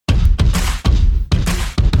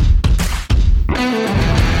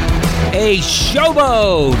A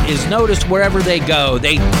showboat is noticed wherever they go.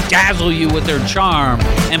 They dazzle you with their charm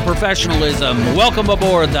and professionalism. Welcome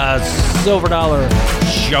aboard the Silver Dollar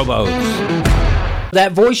Showboats.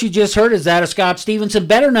 That voice you just heard is that of Scott Stevenson,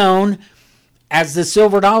 better known as the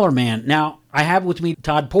Silver Dollar Man. Now, I have with me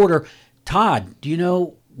Todd Porter. Todd, do you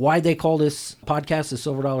know why they call this podcast the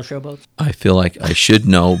Silver Dollar Showboats? I feel like I should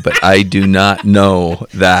know, but I do not know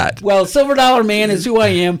that. Well, Silver Dollar Man is who I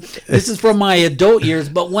am. This is from my adult years,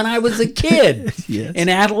 but when I was a kid in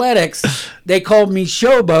athletics, they called me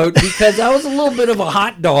Showboat because I was a little bit of a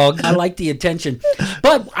hot dog. I like the attention.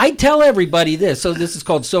 But I tell everybody this, so this is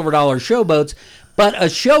called Silver Dollar Showboats. But a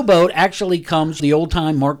showboat actually comes the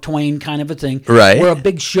old-time Mark Twain kind of a thing, right? Where a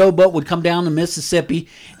big showboat would come down the Mississippi,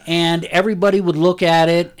 and everybody would look at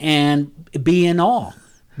it and be in awe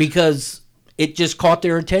because it just caught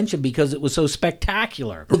their attention because it was so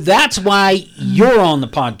spectacular. That's why you're on the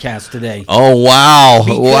podcast today. Oh, wow.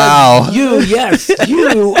 Because wow.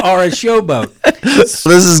 You are a showboat. This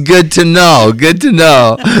is good to know. Good to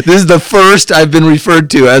know. This is the first I've been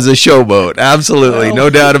referred to as a showboat. Absolutely. Well, no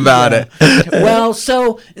doubt about it. Well,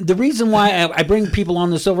 so the reason why I bring people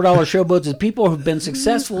on the Silver Dollar Showboats is people who've been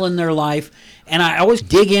successful in their life, and I always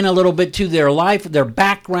dig in a little bit to their life, their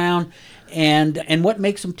background, and what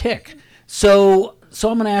makes them tick. So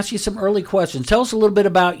I'm going to ask you some early questions. Tell us a little bit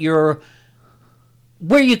about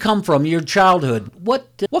where you come from, your childhood. What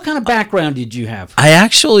kind of background did you have? I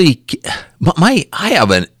actually, I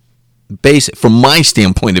have an basic, from my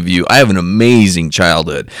standpoint of view, I have an amazing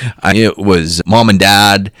childhood. It was mom and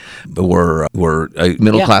dad were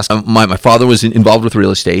middle class. My father was involved with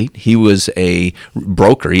real estate. He was a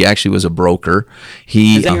broker. He actually was a broker.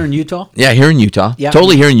 Is that here in Utah? Yeah, here in Utah. Yeah.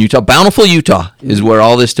 Totally here in Utah. Bountiful, Utah is where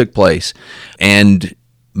all this took place. And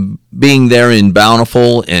being there in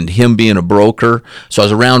Bountiful and him being a broker, so I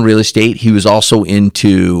was around real estate. He was also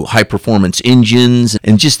into high performance engines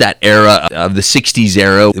and just that era of the 60s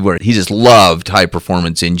era where he just loved high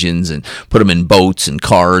performance engines and put them in boats and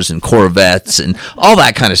cars and Corvettes and all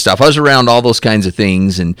that kind of stuff. I was around all those kinds of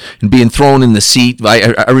things and being thrown in the seat.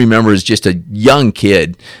 I remember as just a young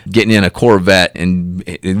kid getting in a Corvette and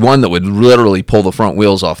one that would literally pull the front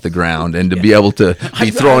wheels off the ground and to be able to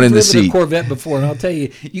be thrown in the seat. I've driven a Corvette before, and I'll tell you,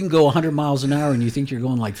 you can go 100 miles an hour and you think you're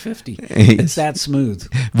going like 50. It's that smooth.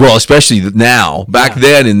 Well, especially now. Back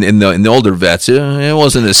then in the older vets, it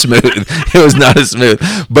wasn't as smooth. It was not as smooth.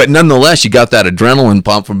 But nonetheless, you got that adrenaline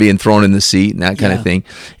pump from being thrown in the seat and that kind of thing.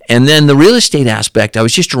 And then the real estate aspect, I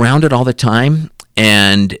was just around it all the time.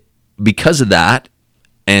 And because of that,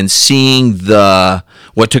 and seeing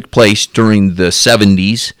what took place during the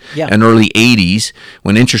 70s and early 80s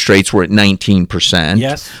when interest rates were at 19%.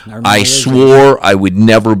 Yes. I swore I would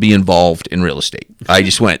never be involved in real estate. I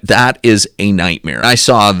just went, that is a nightmare. I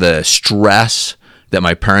saw the stress that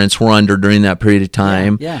my parents were under during that period of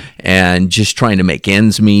time and just trying to make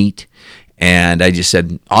ends meet. And I just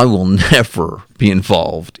said, I will never be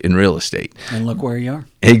involved in real estate. And look where you are.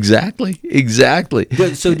 Exactly.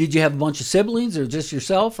 So did you have a bunch of siblings or just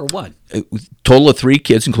yourself or what? Total of 3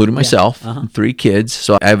 kids, including myself. 3 kids.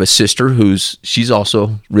 So I have a sister she's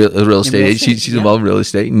also real estate agent. She's involved in real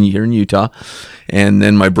estate here in Utah. And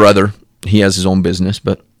then my brother, he has his own business.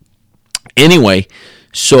 But anyway,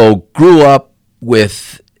 so grew up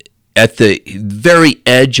at the very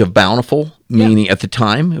edge of Bountiful, meaning at the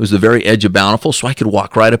time, it was the very edge of Bountiful, so I could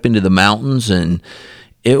walk right up into the mountains, and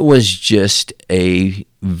it was just a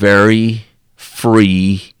very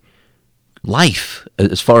free life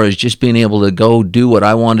as far as just being able to go do what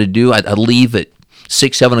I wanted to do. I'd leave at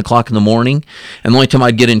 6, 7 o'clock in the morning, and the only time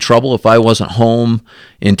I'd get in trouble if I wasn't home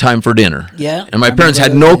in time for dinner. Yeah. And my parents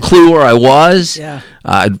had no clue where I was. Yeah.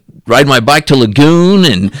 I'd ride my bike to Lagoon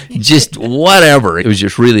and just whatever. It was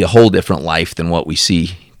just really a whole different life than what we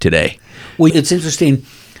see today. Well, it's interesting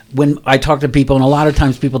when I talk to people, and a lot of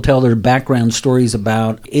times people tell their background stories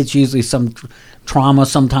about, it's usually some trauma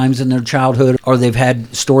sometimes in their childhood, or they've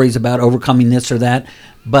had stories about overcoming this or that.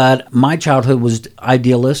 But my childhood was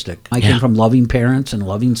idealistic. I came from loving parents and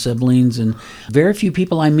loving siblings, and very few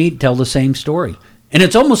people I meet tell the same story. And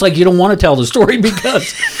it's almost like you don't want to tell the story because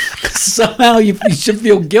somehow you should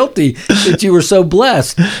feel guilty that you were so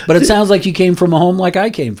blessed. But it sounds like you came from a home like I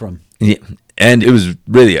came from. Yeah. And it was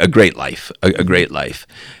really a great life, a great life.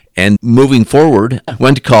 And moving forward,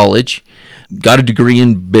 went to college, got a degree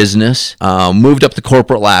in business, moved up the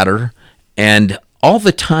corporate ladder, and all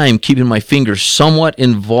the time keeping my fingers somewhat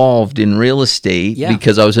involved in real estate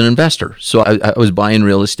because I was an investor. So I was buying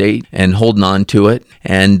real estate and holding on to it.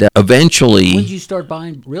 And eventually... When did you start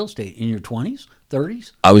buying real estate? In your 20s,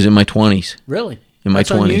 30s? I was in my 20s. Really? In my 20s.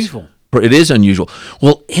 That's unusual. It is unusual.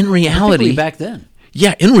 Well, in reality... Particularly back then.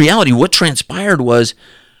 yeah, in reality, what transpired was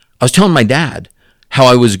I was telling my dad how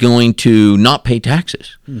I was going to not pay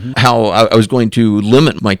taxes, how I was going to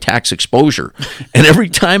limit my tax exposure. And every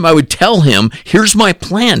time I would tell him, here's my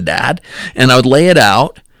plan, Dad, and I would lay it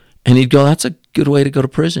out, and he'd go, that's a good way to go to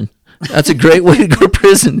prison. That's a great way to go to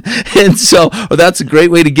prison. And so, or that's a great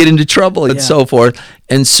way to get into trouble and so forth.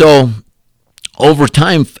 And so over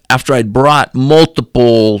time, after I'd brought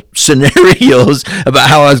multiple scenarios about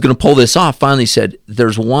how I was going to pull this off, finally said,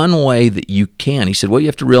 there's one way that you can. He said, what you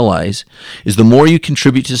have to realize is the more you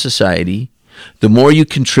contribute to society, the more you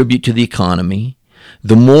contribute to the economy,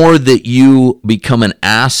 the more that you become an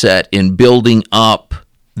asset in building up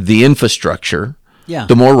the infrastructure,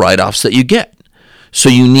 the more write-offs that you get. So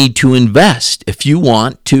you need to invest. If you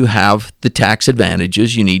want to have the tax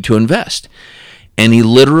advantages, you need to invest. And he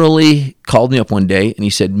literally called me up one day and he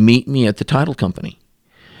said, meet me at the title company.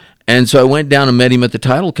 And so I went down and met him at the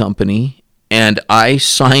title company, and I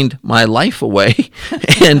signed my life away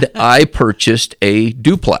and I purchased a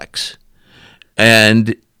duplex.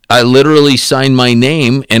 And I literally signed my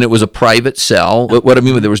name, and it was a private sell. What I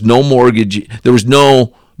mean was there was no mortgage, there was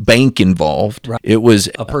no bank involved. Right. It was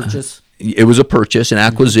a purchase. It was a purchase, an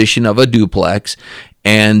acquisition of a duplex.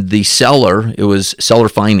 And the seller, it was seller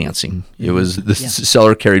financing. It was the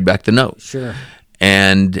seller carried back the note. Sure.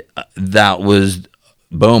 And that was,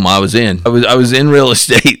 boom, I was in. I was in real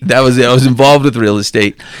estate. That was it. I was involved with real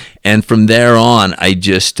estate. And from there on, I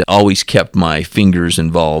just always kept my fingers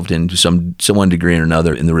involved in some one degree or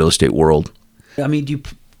another in the real estate world. I mean, do you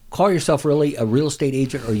call yourself really a real estate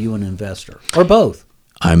agent, or are you an investor? Or both?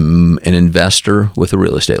 I'm an investor with a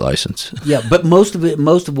real estate license. Yeah, but most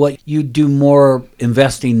of what you do more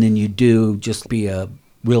investing than you do just be a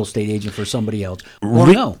real estate agent for somebody else. Or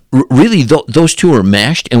no? Really, those two are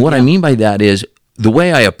meshed. And what I mean by that is the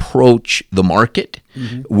way I approach the market,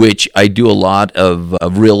 which I do a lot of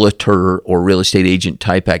realtor or real estate agent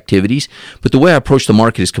type activities, but the way I approach the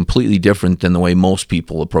market is completely different than the way most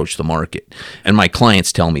people approach the market. And my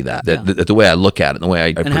clients tell me that the way I look at it and the way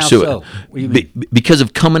I pursue how so? it. What do you mean? Because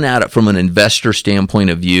of coming at it from an investor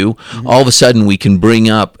standpoint of view, all of a sudden we can bring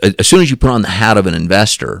up, as soon as you put on the hat of an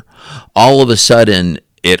investor, all of a sudden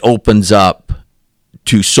it opens up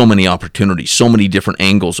to so many opportunities, so many different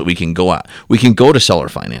angles that we can go at. We can go to seller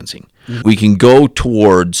financing. We can go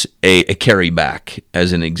towards a carryback,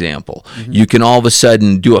 as an example. You can all of a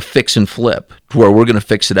sudden do a fix and flip, to where we're going to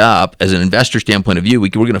fix it up. As an investor standpoint of view, we're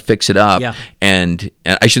going to fix it up, and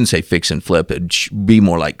I shouldn't say fix and flip. It should be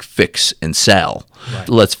more like fix and sell. Right.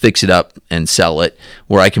 Let's fix it up and sell it,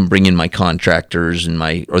 where I can bring in my contractors and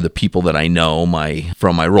or the people that I know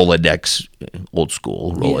from my Rolodex, old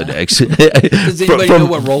school Rolodex. Does anybody know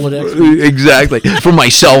what Rolodex means? Exactly. From my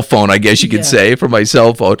cell phone, I guess you could say, from my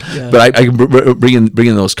cell phone. Yeah. But I can bring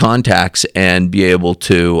in those contacts and be able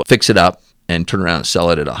to fix it up and turn around and sell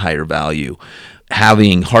it at a higher value.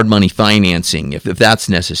 Having hard money financing, if that's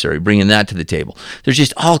necessary, bringing that to the table. There's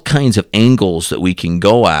just all kinds of angles that we can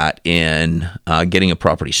go at in getting a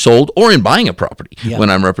property sold, or in buying a property. When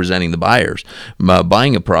I'm representing the buyers.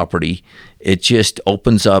 Buying a property, it just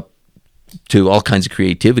opens up to all kinds of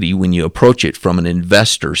creativity when you approach it from an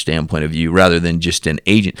investor standpoint of view rather than just an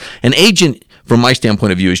agent. An agent, from my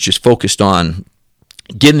standpoint of view, is just focused on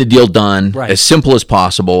getting the deal done as simple as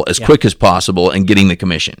possible, as quick as possible, and getting the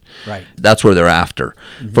commission. Right. That's where they're after.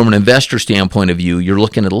 From an investor standpoint of view, you're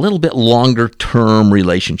looking at a little bit longer term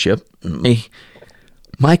relationship.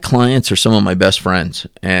 My clients are some of my best friends.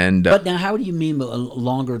 But now, how do you mean a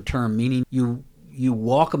longer term? Meaning you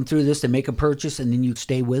walk them through this, they make a purchase, and then you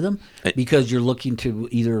stay with them because you're looking to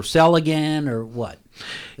either sell again or what?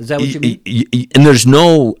 Is that what you mean? And there's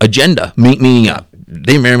no agenda, meaning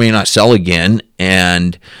they may or may not sell again,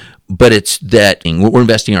 but it's that we're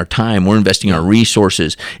investing our time, we're investing our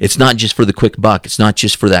resources. It's not just for the quick buck. It's not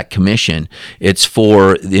just for that commission. It's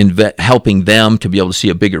for helping them to be able to see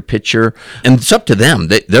a bigger picture. And it's up to them.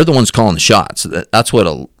 They're the ones calling the shots. That's what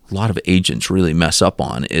a lot of agents really mess up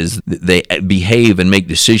on, is they behave and make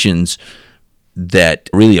decisions that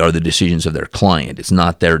really are the decisions of their client. It's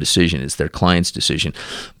not their decision, it's their client's decision.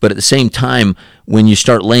 But at the same time, when you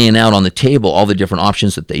start laying out on the table all the different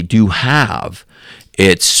options that they do have,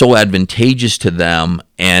 it's so advantageous to them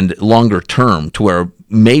and longer term, to where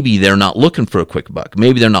maybe they're not looking for a quick buck.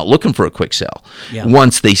 Maybe they're not looking for a quick sell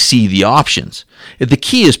once they see the options. The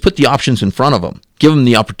key is put the options in front of them. Give them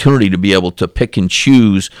the opportunity to be able to pick and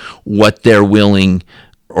choose what they're willing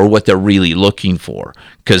or what they're really looking for.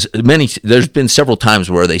 Because there's been several times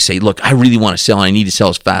where they say, look, I really want to sell, and I need to sell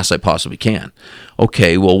as fast as I possibly can.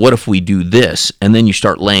 okay, well, what if we do this? And then you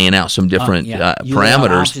start laying out some different You lay out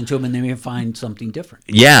parameters. option to them, and they may find something different.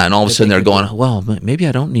 Yeah, and all of a that sudden they they're could going, well, maybe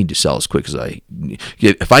I don't need to sell as quick as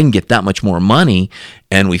if I can get that much more money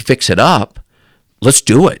and we fix it up, let's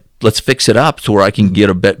do it. Let's fix it up to where I can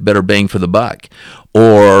get a better bang for the buck.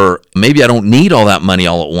 Or maybe I don't need all that money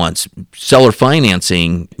all at once. Seller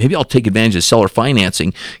financing, maybe I'll take advantage of seller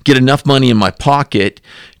financing, get enough money in my pocket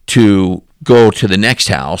to go to the next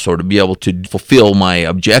house or to be able to fulfill my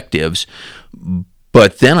objectives.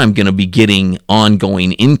 But then I'm going to be getting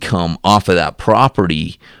ongoing income off of that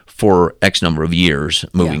property for X number of years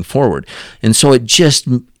moving forward. And so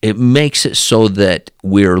it makes it so that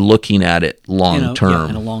we're looking at it long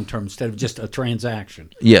term. In a long term instead of just a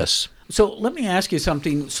transaction. Yes. So let me ask you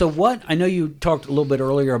something. So I know you talked a little bit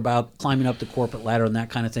earlier about climbing up the corporate ladder and that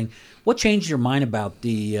kind of thing. What changed your mind about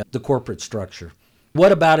the corporate structure?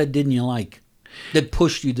 What about it didn't you like that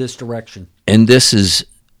pushed you this direction? And this is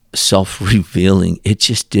self-revealing. It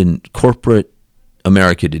just didn't. Corporate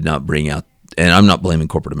America did not bring out, and I'm not blaming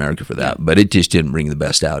corporate America for that, but it just didn't bring the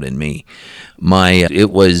best out in me. I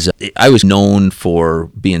was known for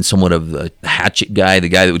being somewhat of the hatchet guy, the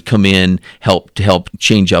guy that would come in, help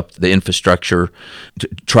change up the infrastructure, to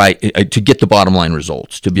try to get the bottom line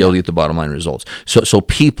results, to be able to get the bottom line results. So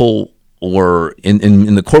people were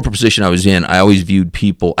in the corporate position I was in. I always viewed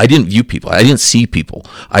people. I didn't view people. I didn't see people.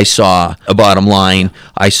 I saw a bottom line.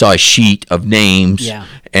 I saw a sheet of names. Yeah.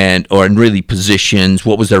 Or really positions.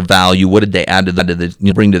 What was their value? What did they add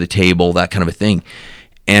to bring to the table? That kind of a thing.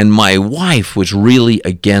 And my wife was really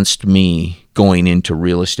against me going into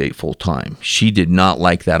real estate full time. She did not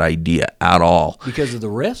like that idea at all. Because of the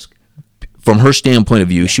risk? From her standpoint of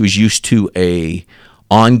view, she was used to a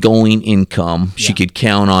ongoing income. She could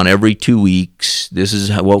count on every 2 weeks. This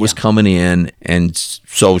is what was coming in. And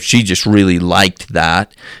so she just really liked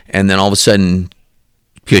that. And then all of a sudden,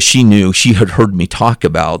 because she had heard me talk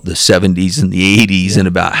about the 70s and the 80s and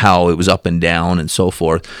about how it was up and down and so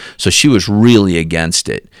forth. So she was really against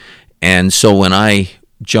it. And so when I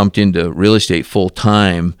jumped into real estate full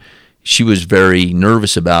time, she was very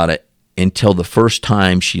nervous about it until the first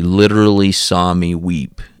time she literally saw me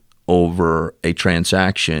weep over a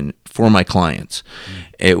transaction for my clients.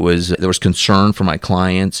 There was concern for my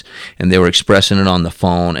clients, and they were expressing it on the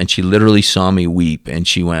phone, and she literally saw me weep, and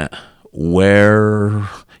she went,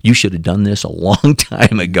 you should have done this a long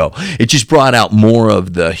time ago. It just brought out more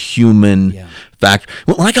of the human factor.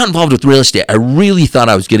 When I got involved with real estate, I really thought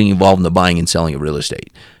I was getting involved in the buying and selling of real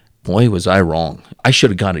estate. Boy, was I wrong. I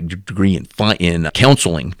should have got a degree in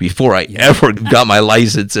counseling before I ever got my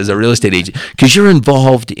license as a real estate agent, because you're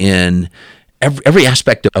involved in every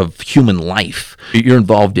aspect of human life. You're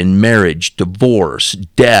involved in marriage, divorce,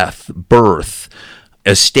 death, birth,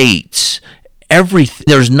 estates, everything.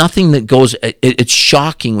 There's nothing that goes. It's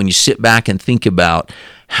shocking when you sit back and think about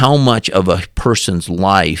how much of a person's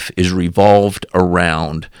life is revolved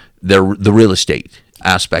around the real estate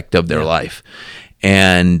aspect of their life.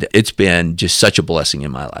 And it's been just such a blessing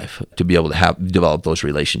in my life to be able to develop those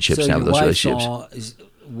relationships and have those relationships.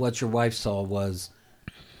 What your wife saw was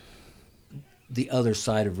the other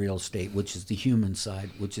side of real estate, which is the human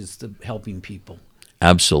side, which is the helping people.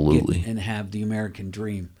 Absolutely. And have the American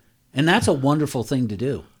dream. And that's a wonderful thing to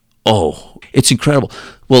do. Oh, it's incredible.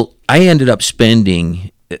 Well, I ended up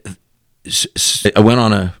spending, I went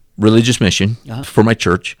on a religious mission for my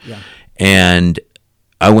church, and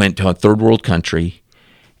I went to a third world country,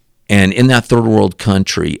 and in that third world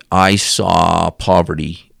country, I saw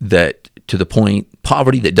poverty that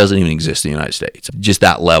doesn't even exist in the United States. Just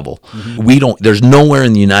that level. Mm-hmm. There's nowhere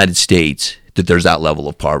in the United States that there's that level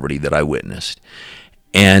of poverty that I witnessed.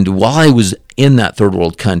 And while I was in that third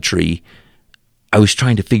world country, I was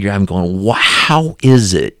trying to figure out, I'm going, how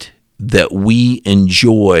is it that we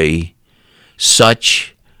enjoy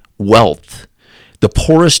such wealth? The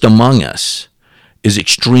poorest among us is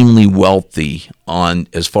extremely wealthy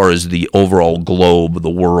as far as the overall globe, the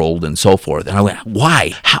world, and so forth. And I went,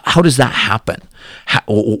 why? How does that happen?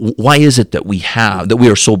 Why is it that we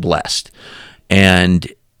are so blessed? And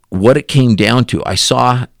what it came down to, I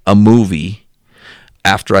saw a movie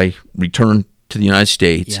after I returned to the United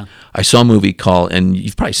States. Yeah. I saw a movie called, and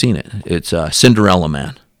you've probably seen it, it's Cinderella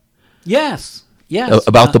Man. Yes.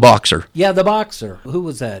 About the boxer. Yeah, the boxer. Who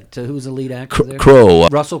was that? Who was the lead actor there? Crowe.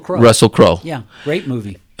 Russell Crowe. Russell Crowe. Yeah, great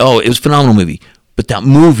movie. Oh, it was a phenomenal movie. But that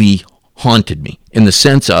movie haunted me in the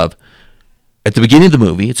sense of, at the beginning of the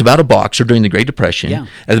movie, it's about a boxer during the Great Depression. Yeah.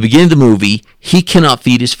 At the beginning of the movie, he cannot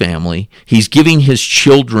feed his family. He's giving his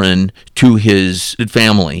children to his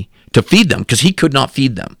family to feed them because he could not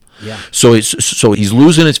feed them. Yeah. So he's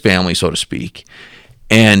losing his family, so to speak.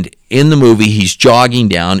 And in the movie, he's jogging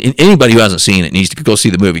down. And anybody who hasn't seen it needs to go see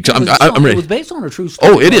the movie. It was based on a true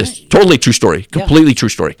story. Oh, it is. Totally true story. Completely true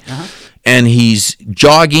story. And he's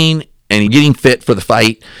jogging and he's getting fit for the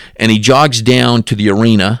fight. And he jogs down to the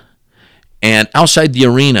arena. And outside the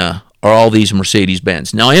arena are all these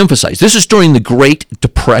Mercedes-Benz. Now, I emphasize, this is during the Great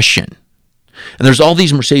Depression. And there's all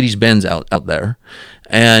these Mercedes-Benz out there.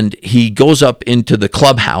 And he goes up into the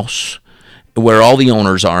clubhouse where all the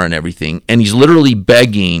owners are and everything, and he's literally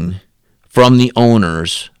begging from the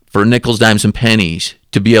owners for nickels, dimes, and pennies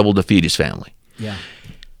to be able to feed his family. Yeah.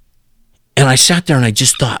 And I sat there and I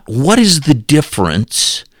just thought, what is the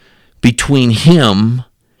difference between him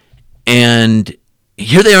and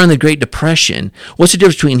here they are in the Great Depression? What's the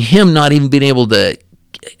difference between him not even being able to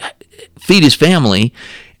feed his family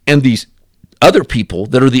and these other people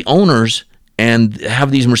that are the owners and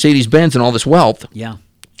have these Mercedes-Benz and all this wealth? Yeah.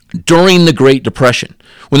 During the Great Depression,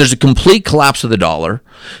 when there's a complete collapse of the dollar,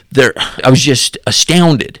 I was just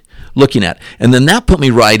astounded looking at it. And then that put me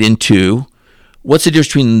right into what's the difference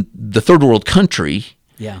between the third world country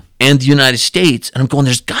and the United States. And I'm going,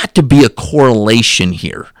 there's got to be a correlation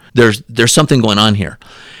here. There's something going on here.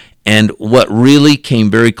 And what really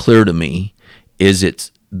came very clear to me is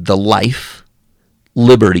it's the life,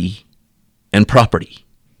 liberty, and property.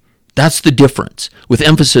 That's the difference, with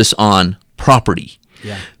emphasis on property.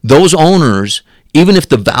 Yeah. Those owners, even if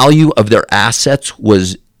the value of their assets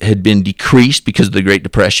had been decreased because of the Great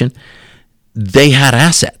Depression, they had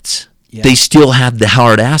assets. Yeah. They still had the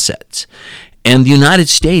hard assets. And in the United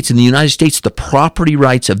States, the property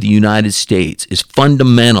rights of the United States is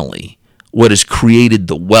fundamentally what has created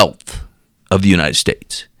the wealth of the United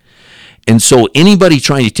States. And so anybody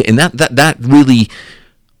trying to, and that really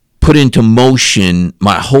put into motion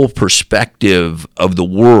my whole perspective of the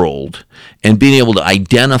world and being able to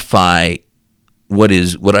identify what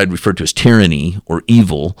I'd refer to as tyranny or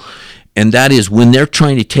evil. And that is when they're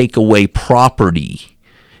trying to take away property,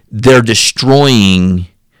 they're destroying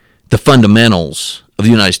the fundamentals of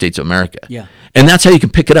the United States of America. Yeah. And that's how you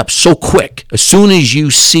can pick it up so quick. As soon as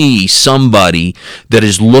you see somebody that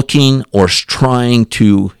is looking or trying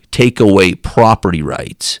to take away property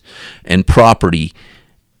rights and property,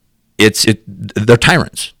 they're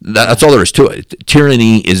tyrants. That's all there is to it.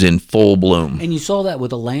 Tyranny is in full bloom. And you saw that with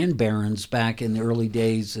the land barons back in the early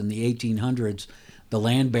days in the 1800s. The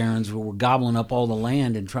land barons were gobbling up all the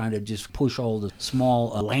land and trying to just push all the small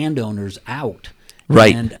landowners out.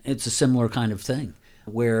 Right. And it's a similar kind of thing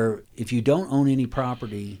where if you don't own any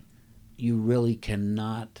property, you really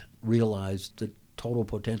cannot realize the total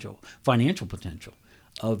potential, financial potential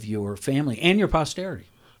of your family and your posterity.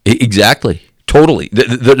 Exactly. Totally.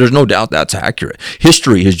 There's no doubt that's accurate.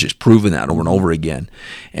 History has just proven that over and over again.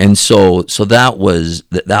 And so that was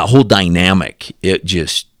that whole dynamic. It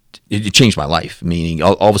changed my life, meaning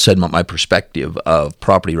all of a sudden my perspective of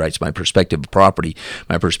property rights, my perspective of property,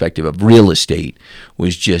 my perspective of real estate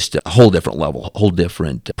was just a whole different level, a whole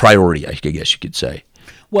different priority, I guess you could say.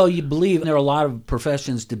 Well, you believe there are a lot of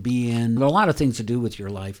professions to be in. There are a lot of things to do with your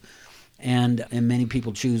life. And many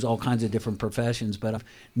people choose all kinds of different professions. But I've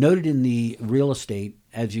noted in the real estate,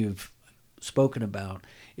 as you've spoken about,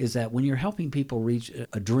 is that when you're helping people reach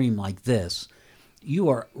a dream like this, you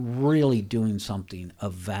are really doing something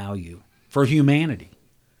of value for humanity,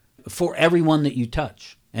 for everyone that you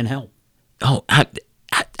touch and help. Oh,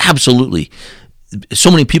 absolutely.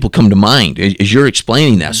 So many people come to mind as you're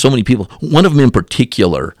explaining that. So many people. One of them in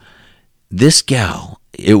particular, this gal,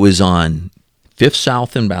 it was on 5th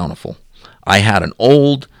South in Bountiful. I had it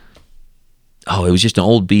was just an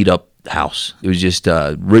old beat up house. It was just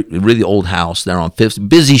a really old house there on 5th,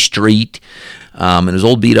 busy street, and it was an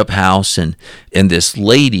old beat up house. And this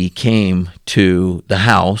lady came to the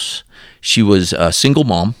house. She was a single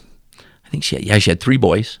mom. I think she had 3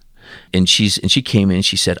 boys. And she came in and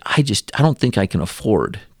she said, I don't think I can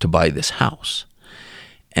afford to buy this house.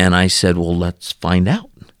 And I said, well, let's find out.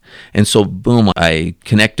 And so, boom, I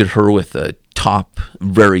connected her with a top,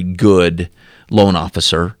 very good loan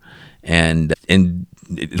officer, and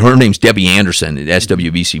her name's Debbie Anderson at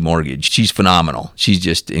SWBC Mortgage. She's phenomenal. She's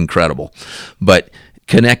just incredible. But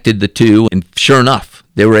connected the two, and sure enough,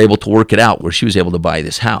 they were able to work it out where she was able to buy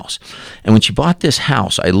this house. And when she bought this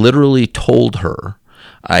house, I literally told her,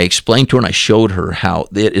 I explained to her and I showed her how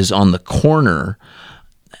it is on the corner.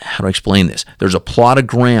 How do I explain this? There's a plot of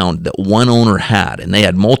ground that one owner had, and they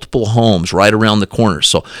had multiple homes right around the corner.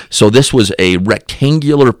 So this was a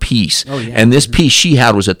rectangular piece, and this piece she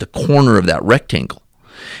had was at the corner of that rectangle.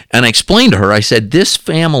 And I explained to her, I said, this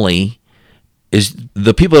family is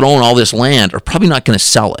the people that own all this land are probably not going to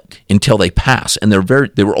sell it until they pass, and they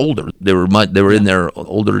were older. They were in their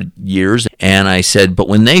older years, and I said, but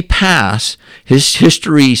when they pass,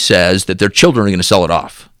 history says that their children are going to sell it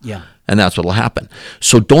off. Yeah. And that's what will happen.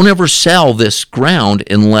 So don't ever sell this ground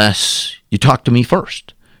unless you talk to me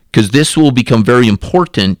first, because this will become very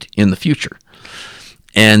important in the future.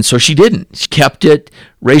 And so she didn't. She kept it,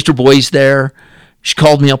 raised her boys there. She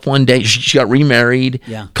called me up one day. She got remarried.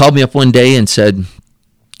 Yeah. Called me up one day and said,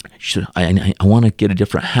 I want to get a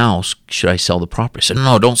different house. Should I sell the property? I said,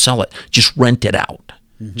 no, don't sell it. Just rent it out.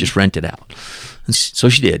 Mm-hmm. Just rent it out. And so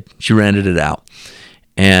she did. She rented it out.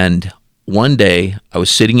 And one day I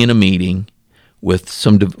was sitting in a meeting with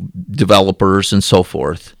some developers and so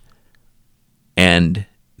forth, and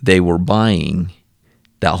they were buying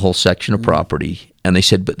that whole section of property. And they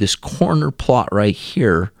said, but this corner plot right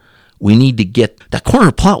here, we need to get that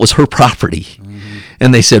corner plot. Was her property. Mm-hmm.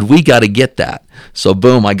 And they said, we got to get that. So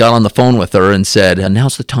boom, I got on the phone with her and said,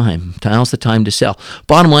 now's the time to sell.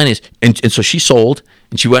 Bottom line is, and so she sold,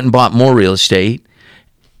 and she went and bought more real estate.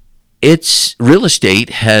 Real estate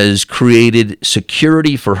has created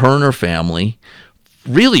security for her and her family,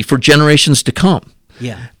 really for generations to come.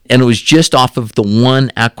 Yeah. And it was just off of the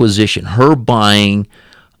one acquisition, her buying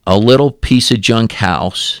a little piece of junk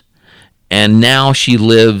house. And now she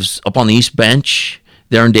lives up on the East Bench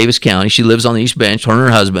there in Davis County. She lives on the East Bench, her and her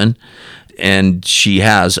husband, and she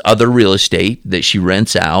has other real estate that she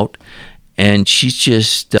rents out, and she's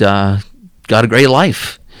just got a great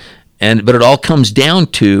life. But it all comes down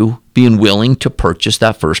to being willing to purchase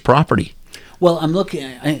that first property. Well, I'm looking.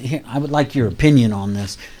 I would like your opinion on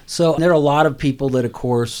this. So there are a lot of people that, of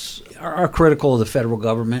course, are critical of the federal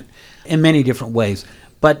government in many different ways.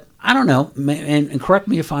 But I don't know, and correct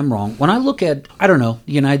me if I'm wrong. When I look at, the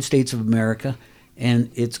United States of America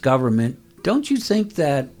and its government, don't you think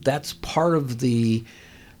that that's part of a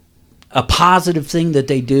positive thing that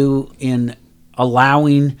they do in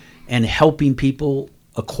allowing and helping people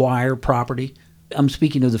acquire property? I'm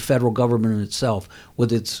speaking of the federal government itself,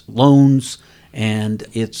 with its loans and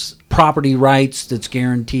its property rights that's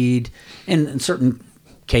guaranteed, and in certain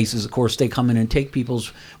cases, of course, they come in and take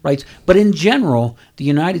people's rights. But in general, the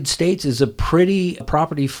United States is a pretty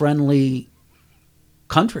property-friendly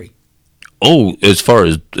country. Oh,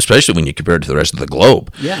 especially when you compare it to the rest of the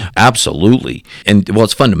globe. Yeah. Absolutely. And,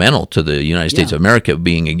 it's fundamental to the United States of America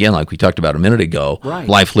being, again, like we talked about a minute ago, right.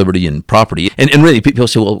 Life, liberty, and property. And really, people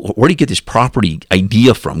say, well, where do you get this property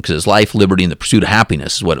idea from? Because it's life, liberty, and the pursuit of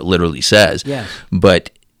happiness is what it literally says. Yes. But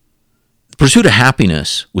the pursuit of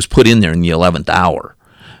happiness was put in there in the 11th hour.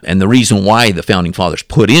 And the reason why the Founding Fathers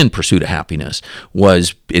put in pursuit of happiness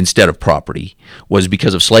was, instead of property, was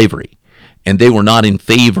because of slavery. And they were not in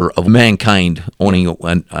favor of mankind owning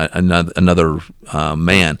another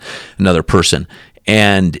man, another person.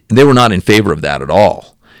 And they were not in favor of that at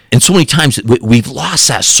all. And so many times we've lost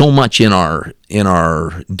that so much in our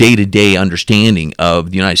day-to-day understanding of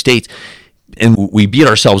the United States. And we beat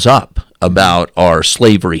ourselves up about our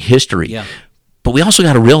slavery history. Yeah. But we also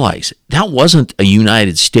got to realize that wasn't a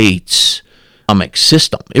United States economic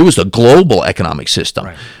system. It was a global economic system.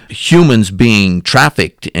 Right. Humans being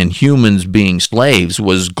trafficked and humans being slaves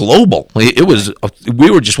was global. We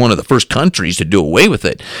were just one of the first countries to do away with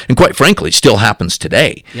it. And quite frankly, it still happens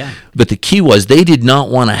today. Yeah. But the key was they did not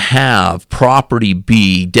want to have property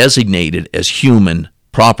be designated as human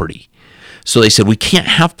property. So they said, we can't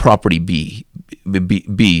have property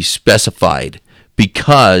be specified,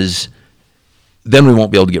 because then we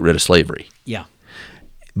won't be able to get rid of slavery. Yeah.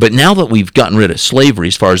 But now that we've gotten rid of slavery,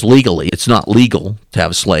 as far as legally, it's not legal to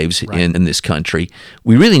have slaves in this country.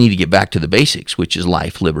 We really need to get back to the basics, which is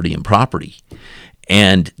life, liberty, and property.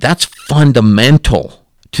 And that's fundamental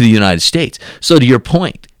to the United States. So to your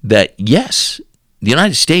point that, yes, the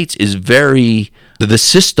United States is the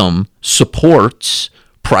system supports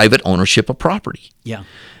private ownership of property. Yeah.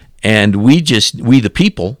 And we the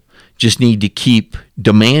people, just need to keep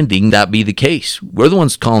demanding that be the case. We're the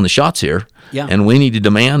ones calling the shots here. Yeah. And we need to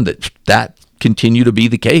demand that continue to be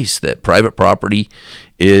the case, that private property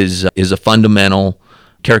is a fundamental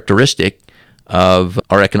characteristic of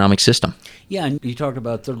our economic system. Yeah, and you talked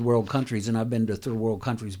about third world countries, and I've been to third world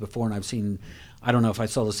countries before, and I've seen, I don't know if I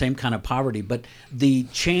saw the same kind of poverty, but the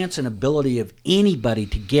chance and ability of anybody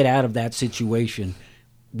to get out of that situation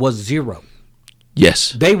was zero.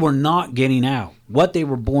 Yes. They were not getting out. What they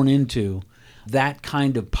were born into, that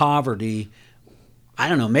kind of poverty, I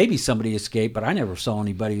don't know, maybe somebody escaped, but I never saw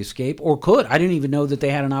anybody escape or could. I didn't even know that they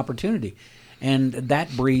had an opportunity. And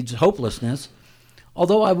that breeds hopelessness.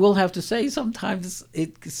 Although I will have to say, sometimes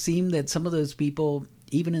it seemed that some of those people,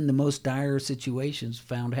 even in the most dire situations,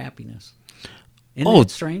 found happiness. Isn't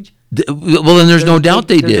that strange? Well, then there's no doubt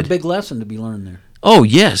they There's did. a big lesson to be learned there. Oh,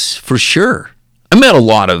 yes, for sure. I met a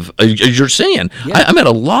lot of, as you're saying, I met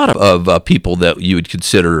a lot of people that you would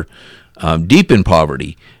consider deep in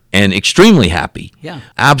poverty and extremely happy. Yeah.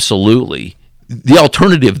 Absolutely. The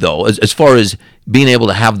alternative, though, as far as being able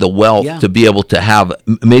to have the wealth to be able to have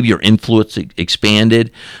maybe your influence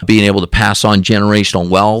expanded, being able to pass on generational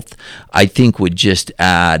wealth, I think would just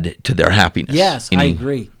add to their happiness. Yes, I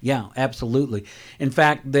agree. Yeah, absolutely. In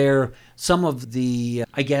fact, some of the,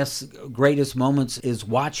 I guess, greatest moments is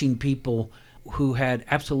watching people who had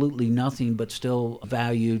absolutely nothing but still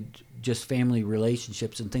valued just family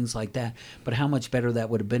relationships and things like that. But how much better that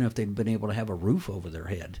would have been if they'd been able to have a roof over their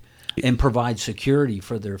head and provide security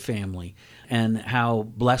for their family, and how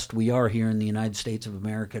blessed we are here in the United States of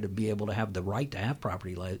America to be able to have the right to have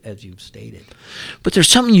property, as you've stated. But there's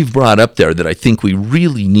something you've brought up there that I think we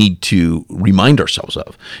really need to remind ourselves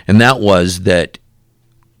of, and that was that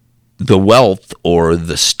the wealth or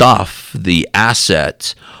the stuff, the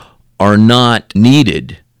assets are not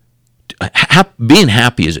needed. Being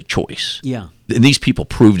happy is a choice. Yeah. And these people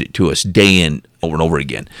proved it to us day in over and over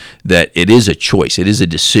again that it is a choice. It is a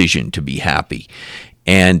decision to be happy.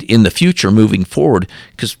 And in the future, moving forward,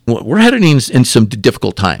 because we're heading in some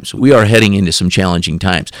difficult times. We are heading into some challenging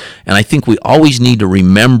times. And I think we always need to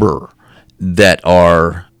remember that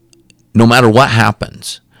no matter what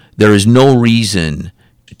happens, there is no reason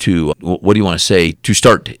to, what do you want to say, to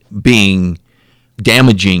start being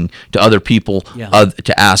damaging to other people,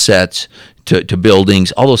 to assets, to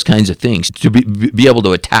buildings, all those kinds of things, to be able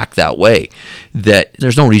to attack that way, that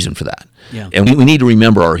there's no reason for that. Yeah. And we need to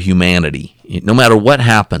remember our humanity. No matter what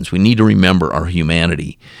happens, we need to remember our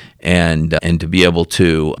humanity and to be able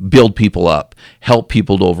to build people up, help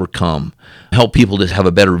people to overcome, help people to have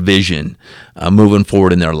a better vision moving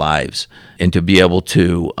forward in their lives, and to be able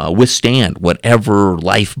to withstand whatever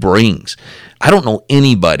life brings. I don't know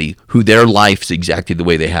anybody who their life is exactly the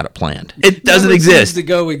way they had it planned. It doesn't exist. To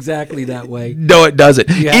go exactly that way. No, it doesn't.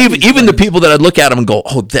 Even the people that I'd look at them and go,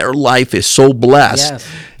 "Oh, their life is so blessed." Yes.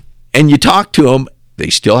 And you talk to them, they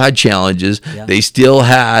still had challenges. Yeah. They still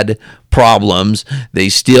had problems. They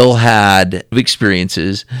still had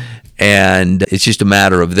experiences. And it's just a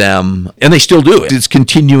matter of them, and they still do it. It's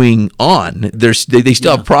continuing on. They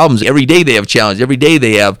still have problems. Every day they have challenges. Every day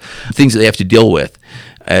they have things that they have to deal with.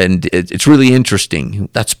 And it's really interesting.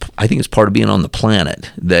 I think it's part of being on the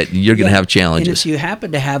planet, that you're going to have challenges. And if you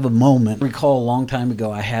happen to have a moment, recall a long time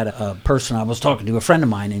ago, I had a person I was talking to, a friend of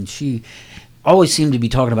mine, and she always seemed to be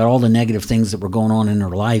talking about all the negative things that were going on in her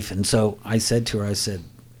life. And so I said to her,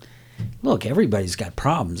 look, everybody's got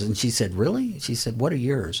problems. And she said, really? She said, what are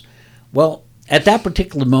yours? Well, at that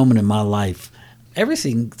particular moment in my life,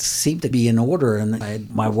 everything seemed to be in order. And I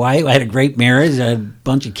had my wife, I had a great marriage, I had a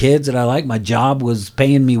bunch of kids that I liked, my job was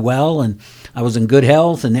paying me well, and I was in good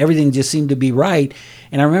health, and everything just seemed to be right.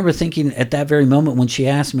 And I remember thinking at that very moment when she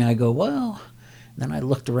asked me, I go, well, then I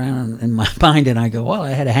looked around in my mind and I go, well, I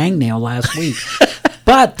had a hangnail last week.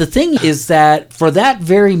 But the thing is that for that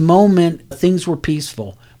very moment, things were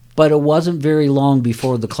peaceful. But it wasn't very long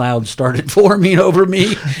before the clouds started forming over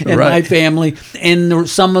me and my family, and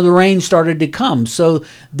some of the rain started to come. So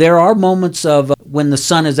there are moments of when the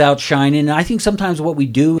sun is out shining, and I think sometimes what we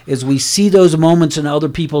do is we see those moments in other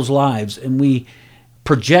people's lives, and we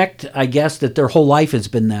project, I guess, that their whole life has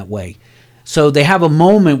been that way. So they have a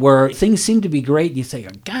moment where things seem to be great, and you say,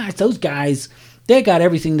 gosh, those guys, they got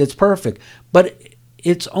everything that's perfect. But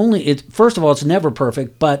first of all, it's never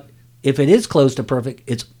perfect, but if it is close to perfect,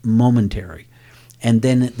 it's momentary. And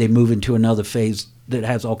then they move into another phase that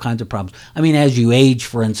has all kinds of problems. I mean, as you age,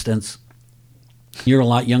 for instance, you're a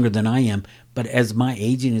lot younger than I am, but as my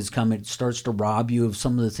aging has come, it starts to rob you of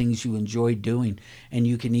some of the things you enjoy doing. And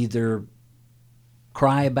you can either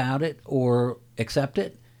cry about it or accept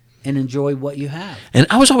it and enjoy what you have. And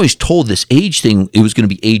I was always told this age thing, it was going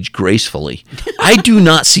to be aged gracefully. I do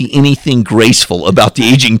not see anything graceful about the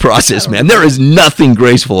aging process, man. There is nothing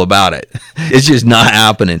graceful about it. It's just not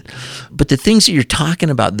happening. But the things that you're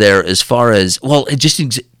talking about there, as far as, well,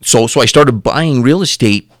 so I started buying real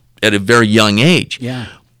estate at a very young age. Yeah.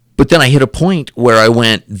 But then I hit a point where I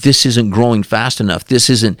went, this isn't growing fast enough.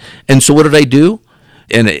 This isn't. And so what did I do?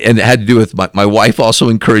 And it had to do with my wife also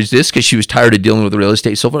encouraged this because she was tired of dealing with the real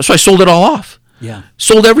estate so far. So I sold it all off. Yeah.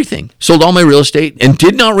 Sold everything. Sold all my real estate and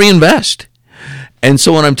did not reinvest. And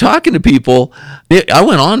so when I'm talking to people, I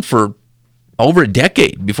went on for over a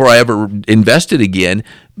decade before I ever invested again.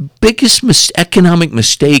 Biggest economic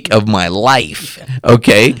mistake of my life.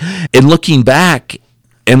 Okay. And looking back,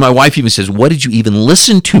 and my wife even says, what did you even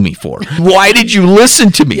listen to me for? Why did you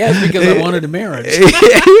listen to me? Yes, because I wanted a marriage.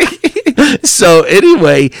 So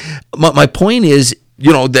anyway, my point is,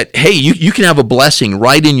 that, hey, you can have a blessing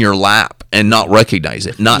right in your lap and not recognize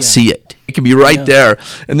it, not see it. It can be right there.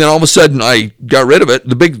 And then all of a sudden I got rid of it.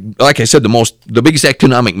 Like I said, the biggest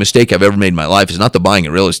economic mistake I've ever made in my life is not the buying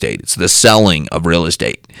of real estate. It's the selling of real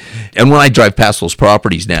estate. And when I drive past those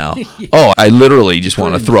properties now, I literally just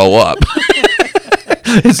want to throw up.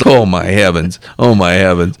 It's, oh my heavens.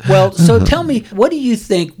 Well, so tell me,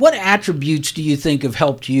 what attributes do you think have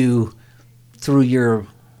helped you through your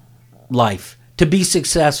life to be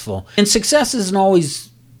successful? And success isn't always,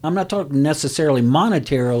 I'm not talking necessarily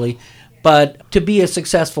monetarily, but to be a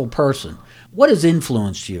successful person. What has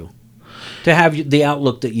influenced you to have the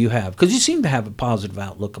outlook that you have? Because you seem to have a positive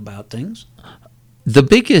outlook about things.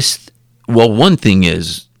 One thing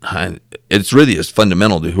is, it's really as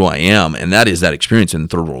fundamental to who I am, and that is that experience in a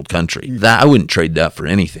third world country. That I wouldn't trade that for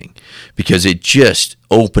anything, because it just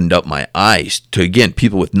opened up my eyes to, again,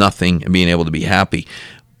 people with nothing and being able to be happy,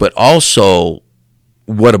 but also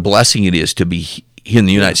what a blessing it is to be here in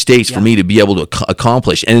the United States for me to be able to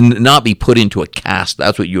accomplish and not be put into a caste.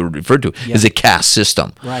 That's what you referred to as a caste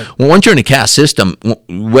system. Right. Well, once you're in a caste system,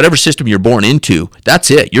 whatever system you're born into,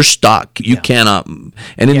 that's it. You're stuck. You cannot. And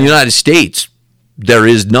in the United States, there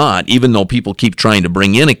is not, even though people keep trying to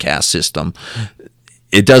bring in a caste system,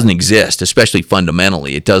 it doesn't exist, especially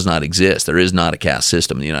fundamentally. It does not exist. There is not a caste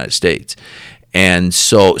system in the United States. And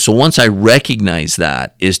so once I recognize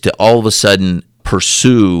that, is to all of a sudden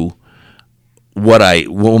pursue what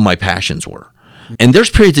my passions were. And there's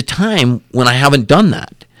periods of time when I haven't done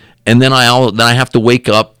that. And then I have to wake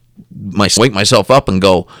myself up and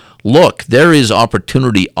go, look, there is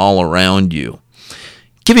opportunity all around you.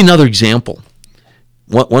 Give you another example.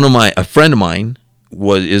 A friend of mine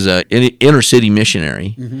is an inner city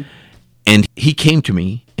missionary, and he came to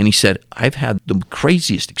me and he said, I've had the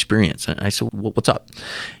craziest experience. And I said, well, what's up?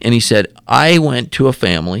 And he said, I went to a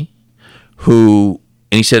family and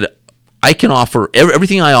he said, I can offer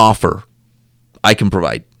everything I offer, I can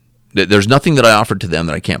provide. There's nothing that I offer to them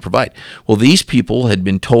that I can't provide. Well, these people had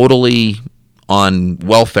been totally on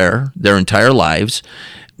welfare their entire lives.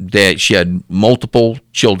 She had multiple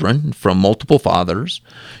children from multiple fathers.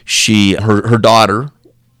 Her daughter,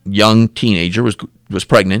 young teenager, was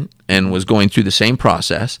pregnant and was going through the same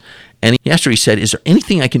process. And he asked her, he said, is there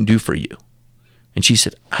anything I can do for you? And she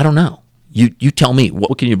said, I don't know. You tell me,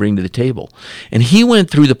 what can you bring to the table? And he went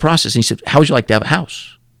through the process and he said, how would you like to have a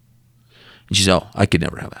house? And she said, oh, I could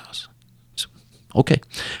never have a house. Said, okay.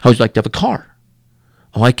 How would you like to have a car?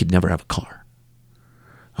 Oh, I could never have a car.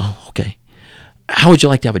 Oh, okay. How would you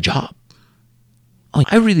like to have a job? Oh,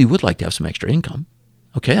 I really would like to have some extra income.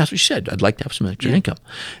 Okay, that's what she said. I'd like to have some extra income.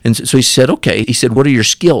 And so he said, okay. He said, what are your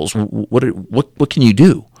skills? What can you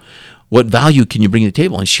do? What value can you bring to the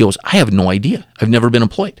table? And she goes, I have no idea. I've never been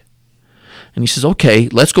employed. And he says, okay,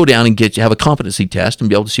 let's go down and have a competency test and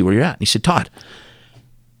be able to see where you're at. And he said, Todd,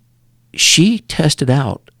 she tested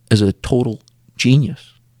out as a total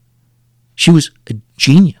genius. She was a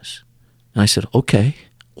genius. And I said, okay,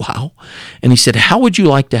 wow. And he said, how would you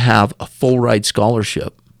like to have a full ride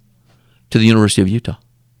scholarship to the University of Utah?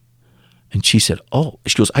 And she said,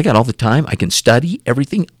 she goes, I got all the time. I can study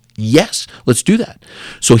everything. Yes, let's do that.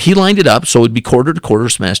 So he lined it up. So it'd be quarter to quarter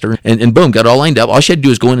semester, and boom, got it all lined up. All she had to do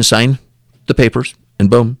was go in and sign the papers, and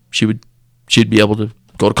boom, she'd be able to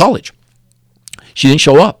go to college. She didn't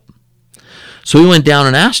show up. So he went down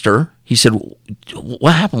and asked her. He said,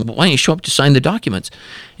 what happened? Why didn't you show up to sign the documents?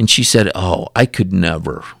 And she said, I could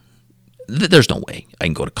never. There's no way I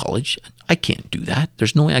can go to college. I can't do that.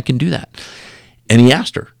 There's no way I can do that. And he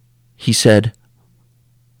asked her. He said,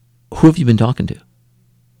 who have you been talking to?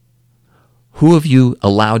 Who have you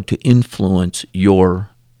allowed to influence your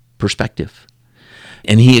perspective?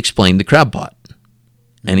 And he explained the crab pot.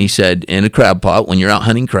 And he said, in a crab pot, when you're out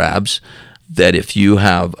hunting crabs, that if you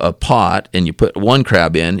have a pot and you put one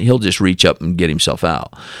crab in, he'll just reach up and get himself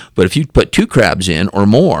out. But if you put two crabs in or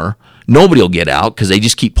more, nobody will get out because they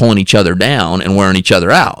just keep pulling each other down and wearing each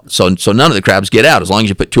other out. So none of the crabs get out as long as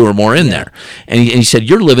you put two or more in there. And he said,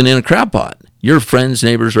 you're living in a crab pot. Your friends,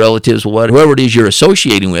 neighbors, relatives, whoever it is you're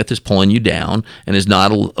associating with is pulling you down and is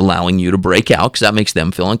not allowing you to break out because that makes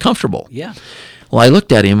them feel uncomfortable. Yeah. Well, I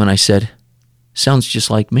looked at him and I said, sounds just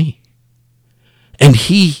like me. And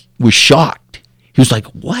he was shocked. He was like,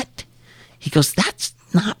 what? He goes, that's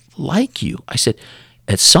not like you. I said,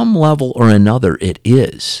 at some level or another, it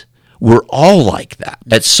is. We're all like that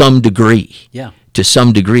at some degree. Yeah. to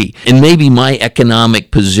some degree. And maybe my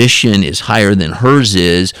economic position is higher than hers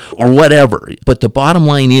is, or whatever. But the bottom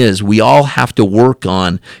line is we all have to work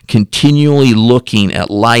on continually looking at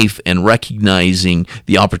life and recognizing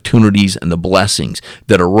the opportunities and the blessings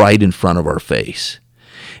that are right in front of our face.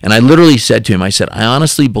 And I literally said to him, I said, I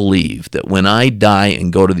honestly believe that when I die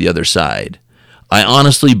and go to the other side, I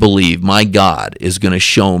honestly believe my God is going to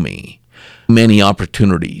show me many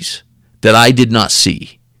opportunities that I did not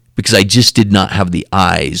see, because I just did not have the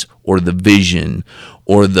eyes or the vision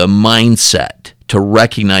or the mindset to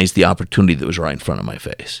recognize the opportunity that was right in front of my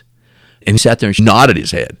face. And he sat there and nodded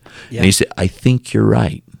his head. Yeah. And he said, I think you're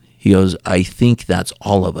right. He goes, I think that's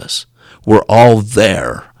all of us. We're all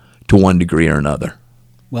there to one degree or another.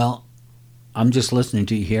 Well, I'm just listening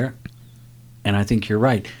to you here, and I think you're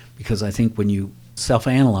right, because I think when you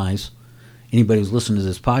self-analyze, anybody who's listening to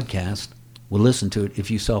this podcast will listen to it. If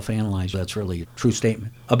you self-analyze, that's really a true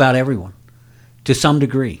statement about everyone, to some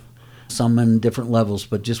degree, some in different levels,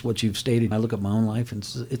 but just what you've stated. I look at my own life, and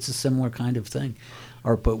it's a similar kind of thing.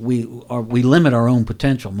 But we limit our own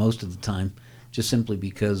potential most of the time, just simply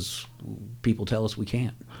because people tell us we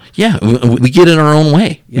can't. Yeah, we get in our own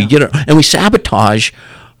way. Yeah. And we sabotage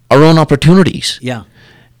our own opportunities. Yeah.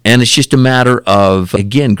 And it's just a matter of,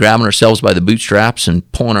 again, grabbing ourselves by the bootstraps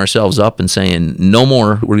and pulling ourselves up and saying, no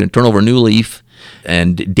more. We're going to turn over a new leaf,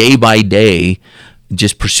 and day by day,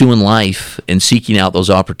 just pursuing life and seeking out those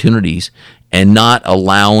opportunities and not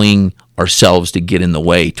allowing ourselves to get in the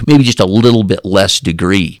way to maybe just a little bit less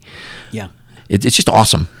degree. Yeah. It's just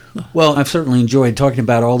awesome. Well, I've certainly enjoyed talking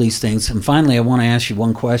about all these things. And finally, I want to ask you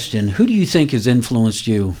one question. Who do you think has influenced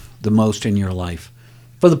you the most in your life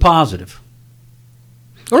for the positive?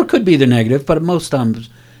 Or it could be the negative, but most times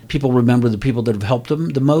people remember the people that have helped them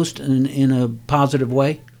the most in a positive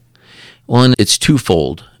way. Well, and it's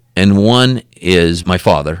twofold. And one is my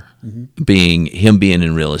father, being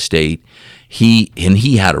in real estate. He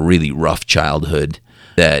had a really rough childhood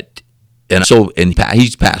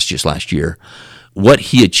he's passed just last year. What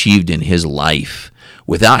he achieved in his life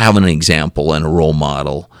without having an example and a role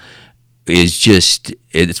model is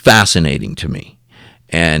it's fascinating to me.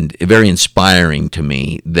 And very inspiring to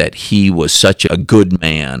me that he was such a good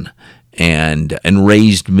man and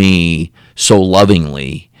raised me so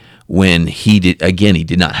lovingly when he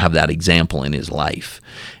did not have that example in his life.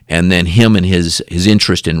 And then him and his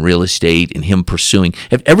interest in real estate and him pursuing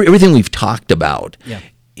everything we've talked about,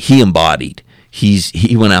 he embodied.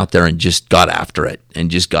 He went out there and just got after it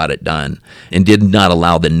and just got it done and did not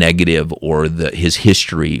allow the negative or his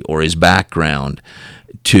history or his background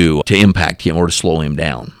to impact him or to slow him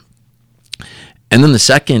down. And then the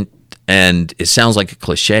second, and it sounds like a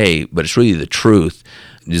cliche, but it's really the truth,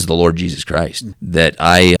 is the Lord Jesus Christ. That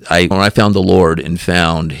when I found the Lord and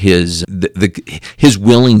found his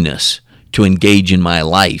willingness to engage in my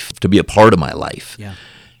life, to be a part of my life,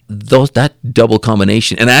 that double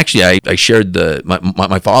combination. And actually, I shared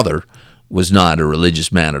my father was not a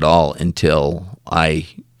religious man at all until I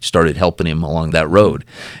started helping him along that road.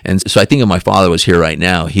 And so I think if my father was here right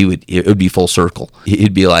now, it would be full circle.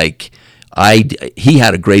 He'd be like, he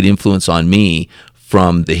had a great influence on me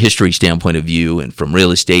from the history standpoint of view and from real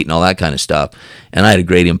estate and all that kind of stuff. And I had a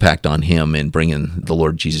great impact on him in bringing the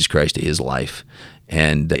Lord Jesus Christ to his life.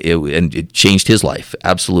 And it changed his life,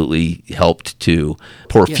 absolutely helped to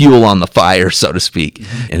pour fuel on the fire, so to speak,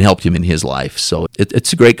 and helped him in his life. So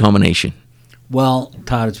it's a great combination. Well,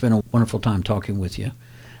 Todd, it's been a wonderful time talking with you.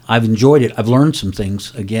 I've enjoyed it. I've learned some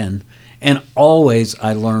things again. And always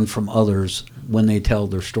I learn from others when they tell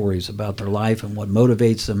their stories about their life and what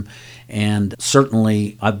motivates them. And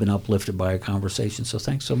certainly I've been uplifted by a conversation. So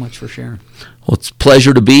thanks so much for sharing. Well, it's a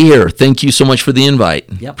pleasure to be here. Thank you so much for the invite.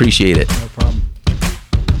 Yep. Appreciate it. No problem.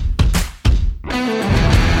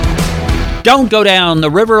 Don't go down the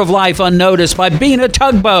river of life unnoticed by being a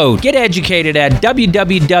tugboat. Get educated at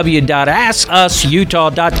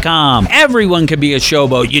www.askusutah.com. Everyone can be a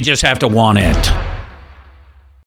showboat. You just have to want it.